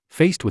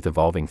Faced with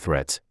evolving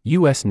threats,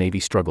 U.S. Navy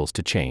struggles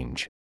to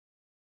change.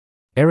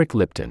 Eric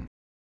Lipton.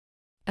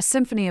 A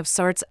symphony of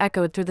sorts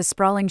echoed through the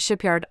sprawling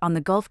shipyard on the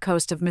Gulf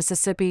Coast of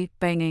Mississippi,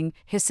 banging,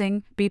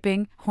 hissing,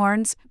 beeping,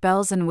 horns,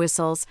 bells and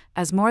whistles,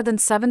 as more than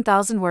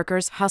 7,000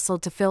 workers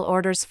hustled to fill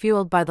orders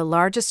fueled by the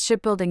largest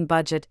shipbuilding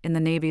budget in the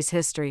Navy's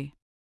history.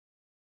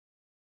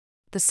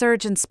 The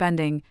surge in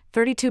spending,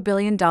 $32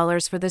 billion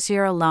for this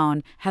year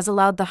alone, has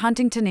allowed the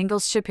Huntington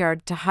Ingalls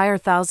shipyard to hire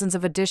thousands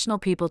of additional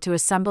people to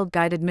assemble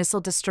guided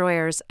missile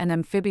destroyers and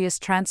amphibious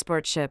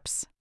transport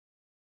ships.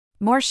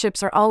 "More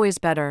ships are always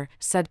better,"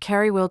 said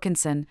Carrie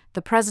Wilkinson,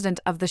 the president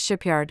of the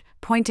shipyard,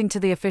 pointing to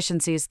the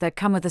efficiencies that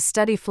come with a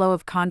steady flow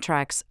of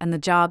contracts and the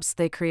jobs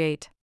they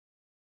create.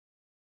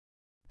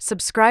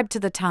 Subscribe to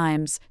The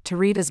Times to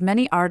read as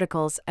many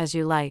articles as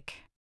you like.